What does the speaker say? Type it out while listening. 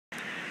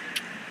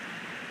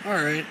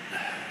Alright,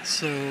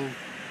 so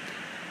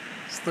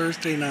it's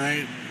Thursday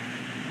night,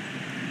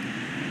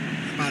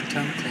 about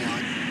 10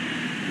 o'clock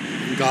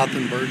in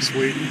Gothenburg,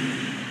 Sweden,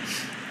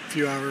 a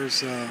few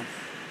hours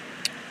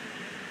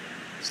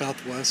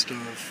southwest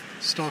of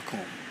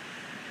Stockholm,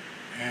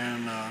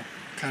 and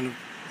kind of,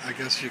 I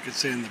guess you could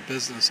say, in the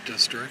business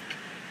district,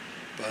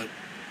 but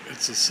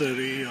it's a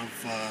city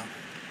of,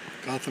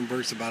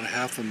 Gothenburg's about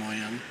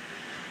 500,000,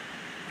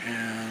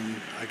 and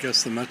I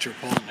guess the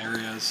metropolitan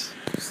area is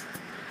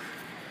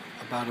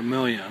about 1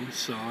 million.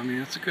 So I mean,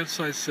 it's a good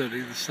sized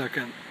city, the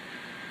second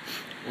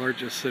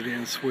largest city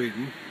in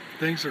Sweden.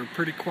 Things are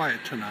pretty quiet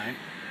tonight.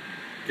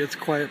 Gets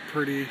quiet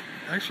pretty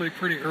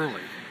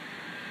early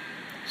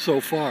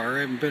so far. I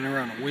haven't been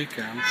around a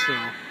weekend,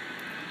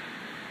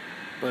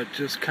 but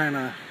just kind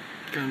of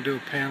gonna do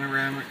a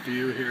panoramic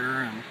view here,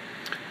 and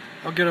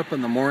I'll get up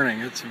in the morning.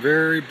 It's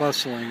very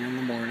bustling in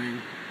the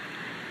morning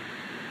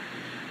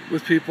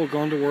with people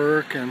going to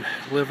work and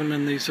living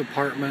in these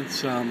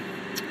apartments.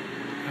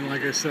 And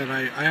like I said,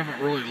 I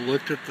haven't really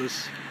looked at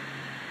this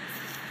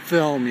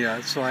film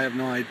yet, so I have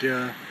no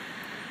idea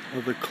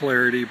of the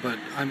clarity, but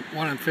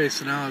what I'm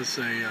facing now is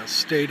a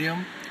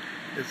stadium.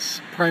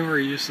 Its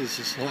primary use is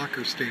a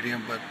soccer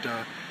stadium, but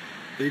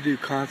they do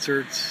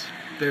concerts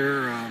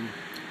there.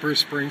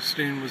 Bruce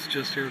Springsteen was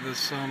just here this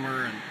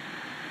summer,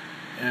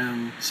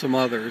 and some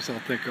others I'll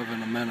think of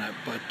in a minute,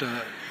 but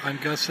I'm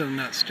guessing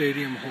that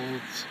stadium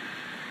holds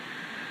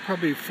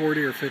probably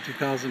 40 or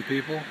 50,000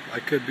 people. I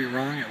could be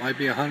wrong. It might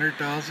be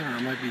 100,000 or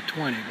it might be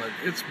 20, but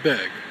it's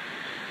big.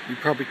 You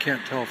probably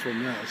can't tell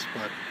from this,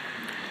 but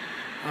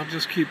I'll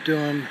just keep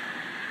doing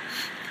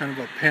kind of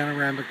a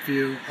panoramic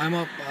view. I'm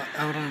up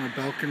out on a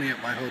balcony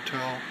at my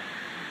hotel,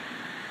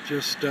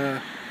 just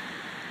kind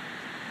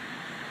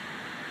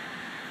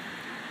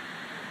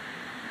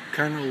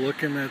of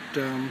looking at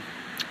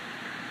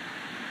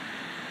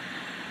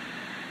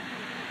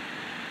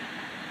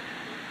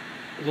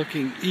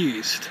looking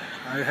east.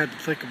 I had to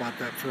think about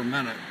that for a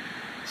minute.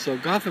 So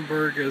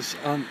Gothenburg is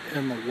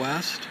in the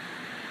west.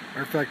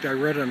 Matter of fact, I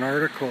read an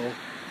article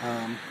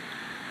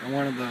in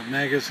one of the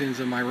magazines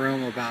in my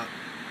room about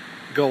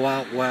go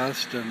out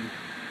west, and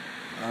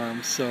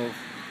so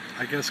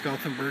I guess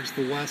Gothenburg's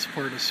the west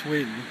part of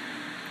Sweden.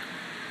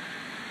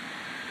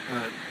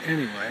 But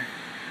anyway,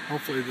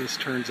 hopefully this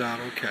turns out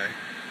okay.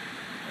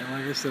 And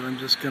like I said, I'm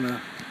just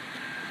gonna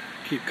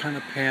keep kind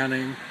of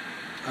panning.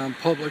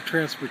 Public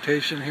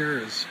transportation here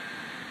is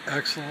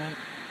excellent.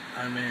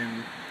 I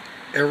mean,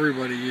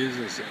 everybody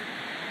uses it.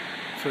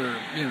 For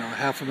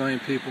 500,000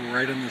 people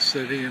right in the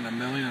city and 1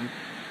 million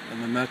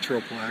in the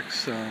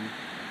metroplex,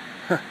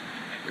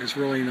 there's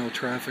really no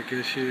traffic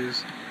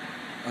issues.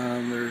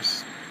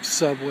 There's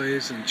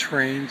subways and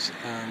trains,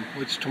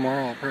 which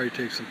tomorrow I'll probably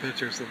take some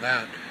pictures of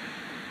that.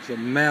 There's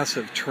a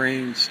massive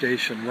train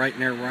station right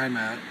near where I'm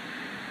at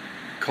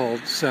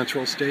called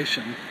Central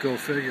Station. Go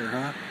figure,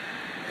 huh?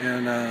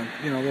 And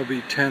there'll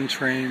be 10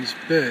 trains,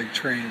 big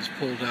trains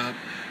pulled up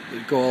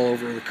that go all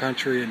over the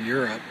country and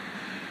Europe.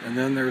 And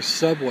then there's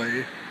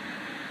subway,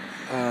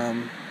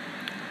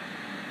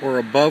 or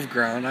above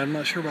ground. I'm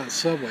not sure about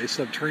subway,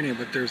 subterranean,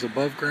 but there's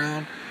above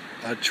ground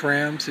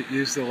trams that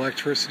use the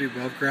electricity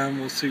above ground.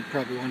 We'll see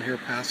probably one here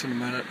pass in a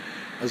minute,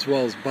 as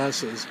well as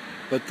buses.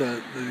 But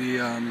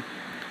the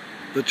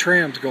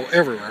trams go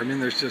everywhere. I mean,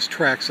 there's just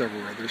tracks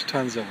everywhere. There's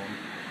tons of them.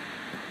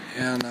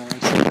 And I'm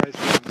surprised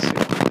we haven't seen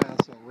one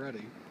pass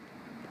already.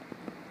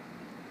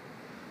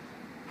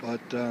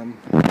 But and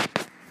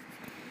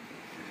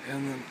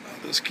then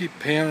I'll just keep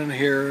panning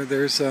here.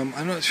 There's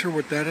I'm not sure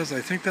what that is.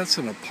 I think that's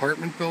an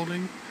apartment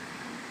building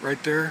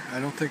right there. I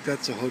don't think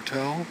that's a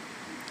hotel.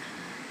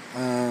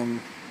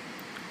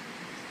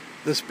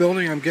 This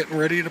building I'm getting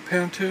ready to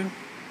pan to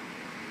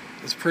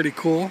is pretty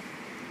cool.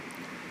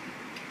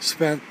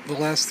 Spent the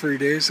last 3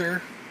 days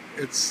there.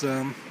 It's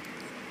the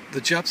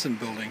Jepson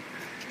building,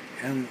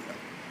 and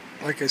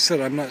like I said,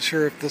 I'm not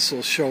sure if this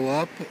will show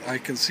up. I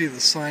can see the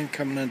sign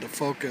coming into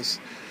focus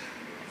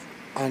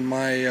on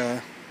my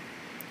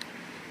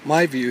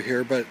my view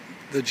here, but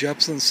the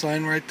Jepson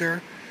sign right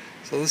there.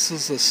 So this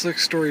is a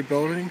 6-story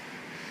building.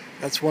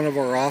 That's one of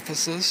our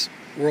offices,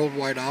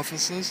 worldwide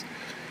offices.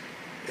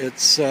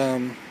 It's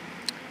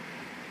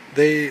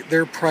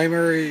their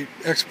primary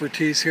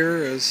expertise here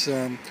is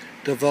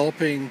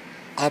developing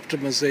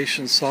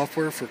optimization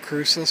software for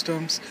crew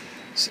systems.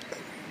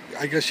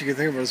 I guess you could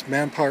think of it as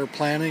manpower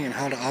planning and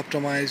how to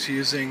optimize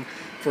using,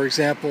 for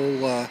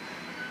example,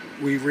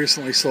 we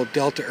recently sold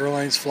Delta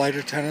Airlines flight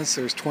attendants.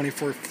 There's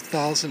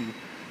 24,000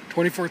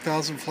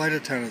 flight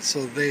attendants,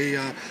 so they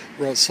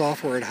wrote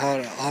software on how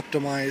to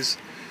optimize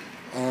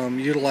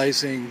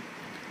utilizing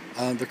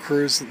the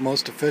crews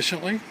most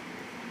efficiently,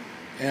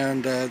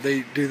 and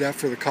they do that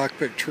for the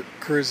cockpit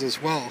crews as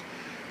well.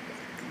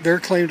 Their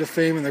claim to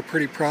fame, and they're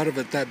pretty proud of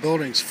it, that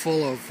building's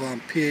full of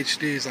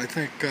PhDs. I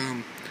think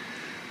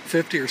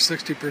 50 or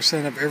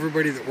 60% of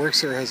everybody that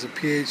works there has a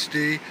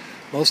PhD.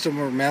 Most of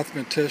them are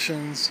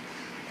mathematicians,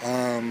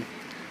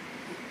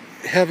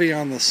 heavy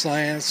on the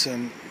science,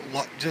 and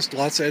just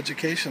lots of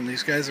education.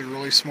 These guys are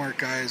really smart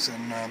guys,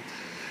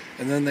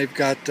 And then they've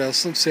got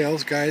some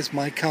sales guys,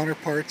 my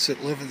counterparts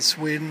that live in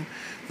Sweden,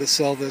 that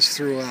sell this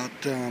throughout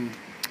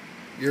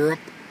Europe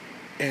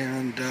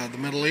and the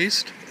Middle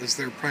East as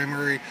their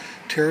primary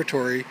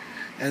territory.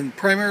 And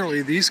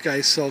primarily these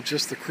guys sell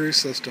just the cruise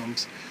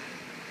systems.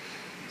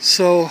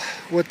 So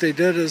what they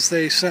did is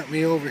they sent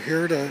me over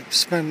here to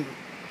spend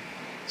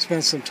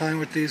some time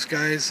with these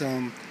guys.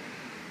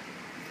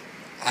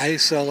 I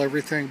sell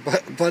everything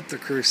but the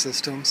cruise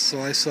systems. So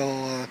I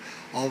sell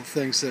all the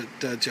things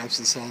that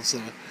Jepson sells: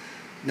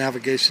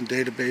 navigation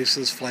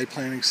databases, flight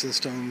planning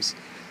systems,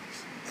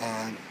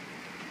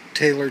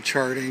 tailored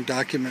charting,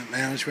 document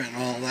management,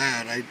 and all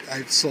that.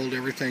 I've sold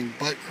everything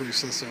but cruise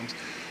systems.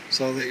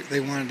 So they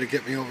wanted to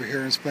get me over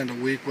here and spend a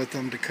week with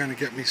them to kind of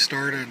get me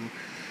started. And,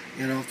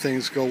 you know, if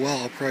things go well,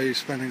 I'll probably be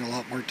spending a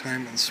lot more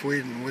time in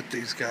Sweden with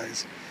these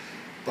guys.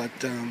 But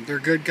they're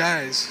good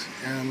guys,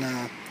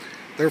 and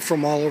they're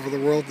from all over the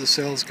world, the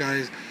sales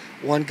guys.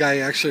 One guy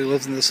actually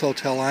lives in this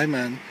hotel I'm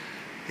in.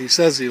 He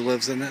says he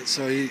lives in it,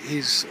 so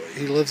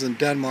he lives in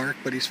Denmark,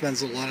 but he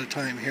spends a lot of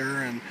time here,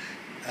 and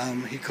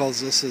he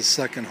calls this his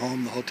second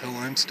home, the hotel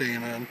I'm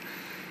staying in.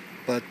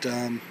 But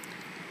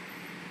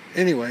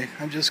anyway,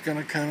 I'm just going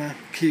to kind of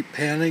keep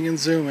panning and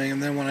zooming,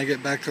 and then when I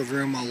get back to the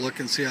room, I'll look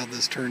and see how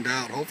this turned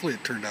out. Hopefully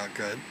it turned out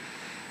good.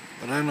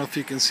 But I don't know if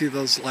you can see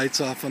those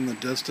lights off in the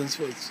distance,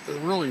 but it's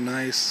really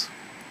nice.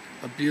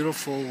 A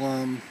beautiful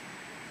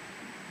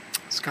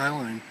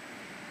skyline.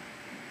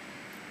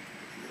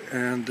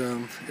 And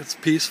it's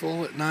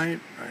peaceful at night.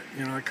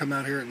 You know, I come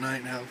out here at night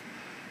and have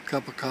a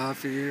cup of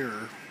coffee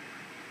or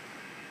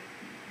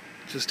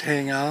just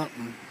hang out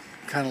and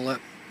kind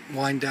of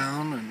wind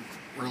down and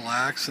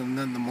relax. And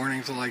then the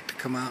mornings I like to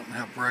come out and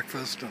have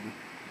breakfast and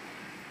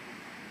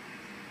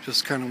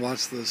just kind of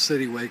watch the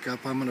city wake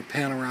up. I'm going to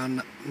pan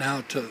around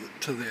now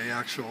to the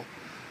actual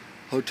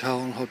hotel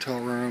and hotel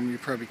room. You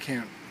probably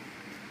can't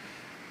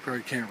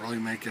really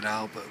make it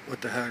out, but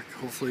what the heck,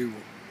 hopefully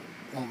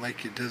won't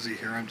make you dizzy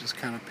here. I'm just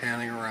kind of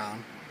panning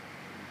around.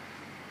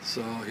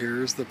 So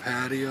here's the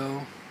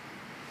patio,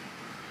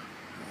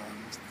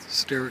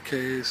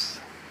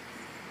 staircase,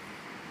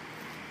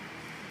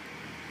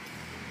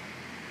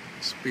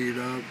 speed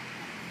up.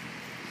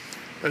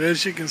 But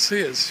as you can see,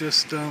 it's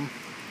just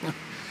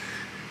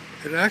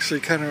it actually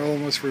kind of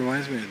almost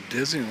reminds me of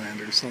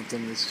Disneyland or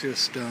something. It's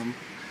just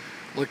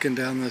looking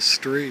down this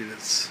street.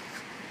 It's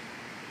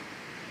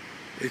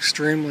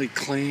extremely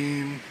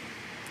clean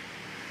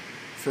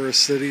for a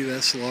city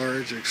that's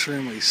large,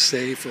 extremely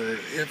safe, or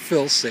it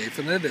feels safe,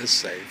 and it is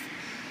safe.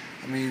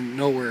 I mean,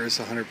 nowhere is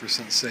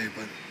 100% safe,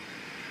 but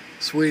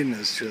Sweden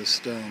is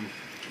just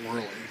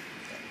really,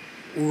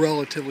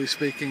 relatively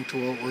speaking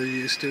to what we're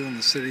used to in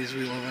the cities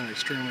we live in,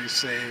 extremely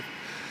safe.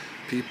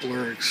 People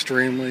are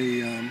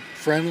extremely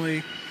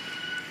friendly.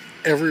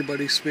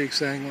 Everybody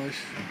speaks English.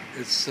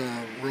 It's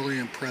really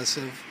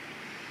impressive.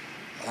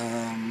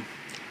 As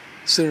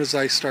soon as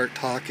I start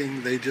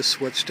talking, they just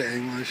switch to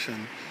English,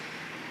 and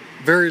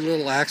very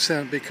little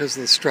accent because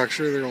the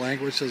structure of their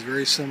language is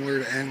very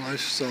similar to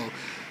English. So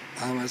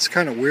it's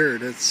kind of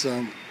weird. It's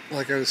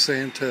like I was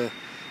saying to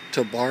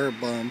Barb,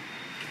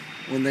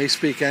 when they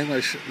speak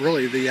English,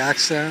 really the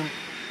accent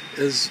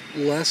is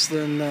less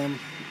than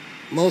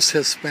most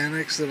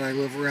Hispanics that I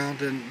live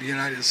around in the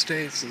United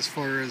States, as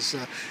far as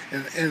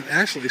and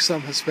actually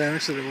some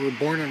Hispanics that were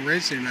born and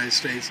raised in the United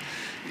States.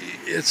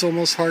 It's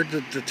almost hard to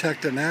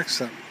detect an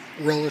accent,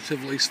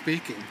 relatively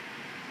speaking.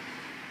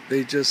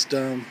 They just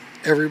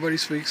everybody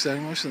speaks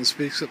English and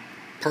speaks it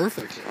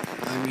perfectly.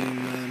 I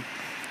mean,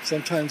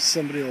 sometimes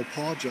somebody will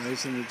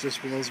apologize and it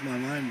just blows my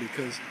mind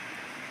because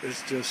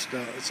it's just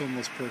it's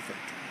almost perfect.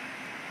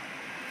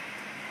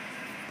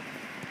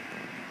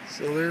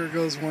 So there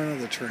goes one of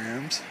the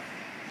trams,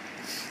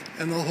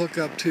 and they'll hook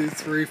up 2,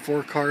 3,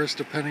 4 cars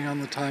depending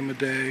on the time of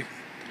day.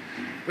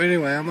 But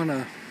anyway, I'm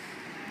gonna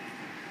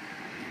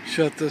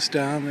shut this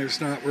down. There's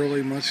not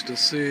really much to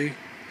see.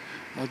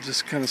 I'll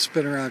just kind of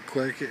spin around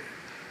quick.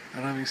 I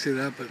don't even see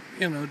that, but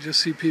you know, just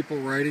see people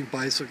riding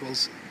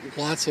bicycles,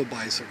 lots of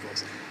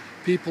bicycles.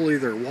 People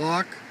either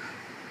walk,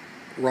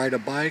 ride a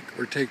bike,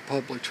 or take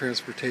public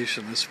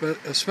transportation,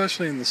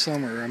 especially in the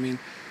summer. I mean,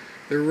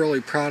 they're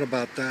really proud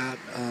about that.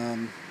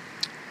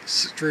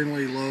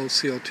 Extremely low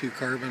CO2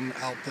 carbon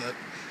output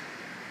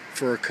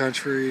for a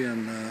country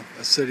and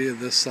a city of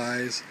this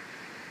size.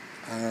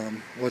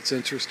 What's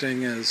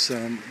interesting is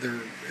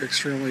they're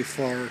extremely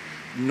far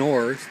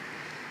north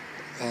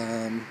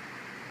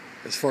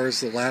as far as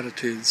the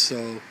latitude.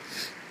 So,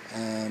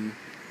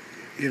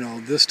 you know,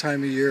 this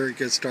time of year it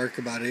gets dark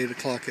about 8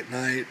 o'clock at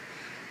night,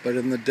 but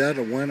in the dead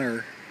of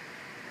winter,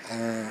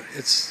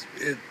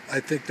 I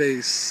think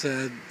they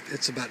said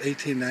it's about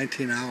 18,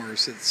 19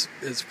 hours.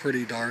 It's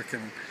pretty dark,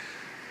 and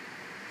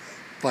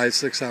 5,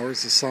 6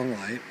 hours of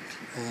sunlight.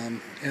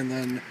 And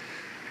then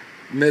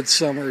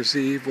Midsummer's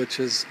Eve, which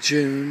is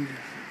June,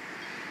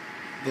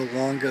 the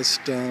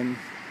longest day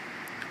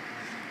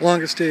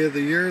of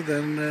the year,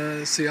 then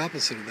it's the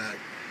opposite of that.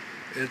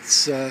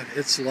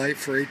 It's light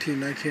for 18,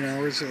 19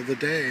 hours of the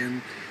day,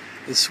 and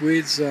the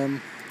Swedes,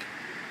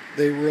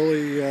 they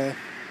really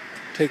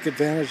take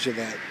advantage of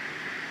that.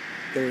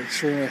 They're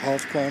extremely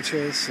health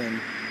conscious, and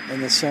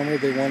in the summer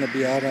they want to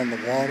be out on the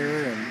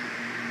water and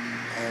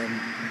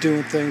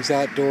doing things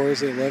outdoors.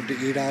 They love to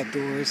eat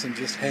outdoors and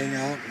just hang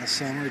out in the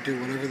summer, do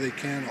whatever they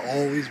can,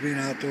 always being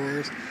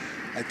outdoors.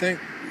 I think,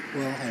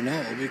 well, I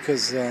know,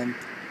 because in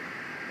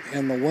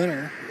the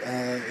winter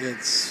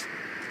it's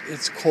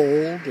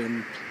cold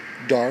and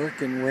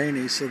dark and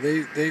rainy, so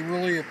they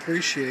really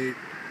appreciate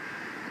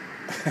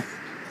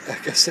I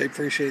guess they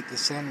appreciate the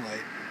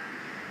sunlight,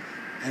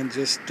 and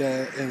just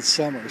in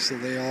summer, so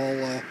they're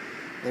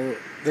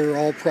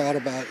all proud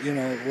about, you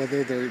know,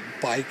 whether they're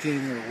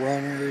biking or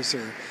runners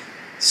or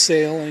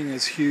sailing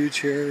is huge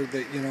here.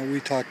 That, you know,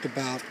 we talked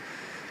about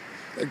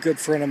a good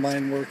friend of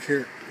mine works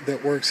here,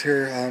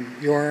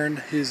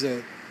 Jorn. He's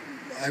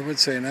I would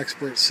say an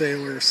expert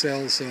sailor,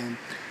 sails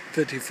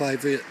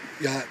 55-foot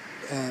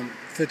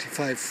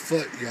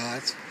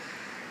yachts.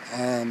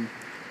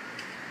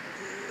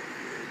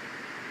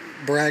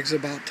 Brags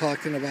about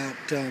talking about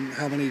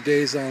how many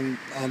days on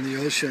the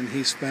ocean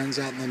he spends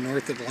out in the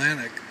North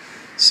Atlantic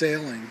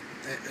sailing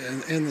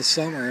in the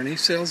summer, and he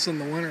sails in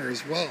the winter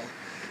as well.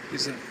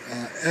 He's an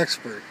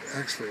expert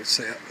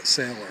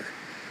sailor.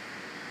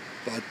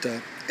 But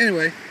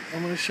anyway,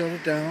 I'm going to shut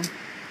it down,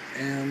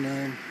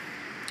 and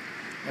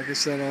like I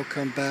said, I'll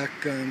come back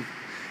in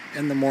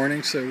the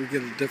morning so we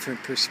get a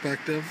different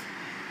perspective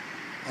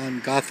on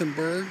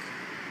Gothenburg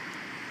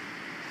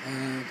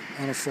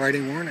on a Friday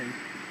morning.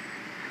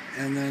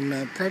 And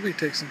then probably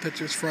take some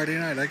pictures Friday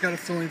night. I got a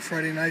feeling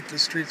Friday night the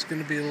street's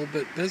going to be a little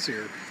bit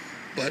busier,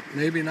 but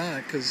maybe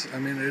not, because I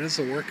mean, it is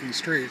a working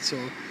street,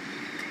 so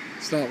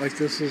it's not like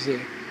this is a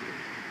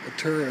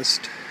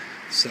tourist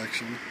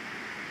section.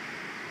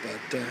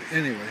 But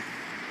anyway.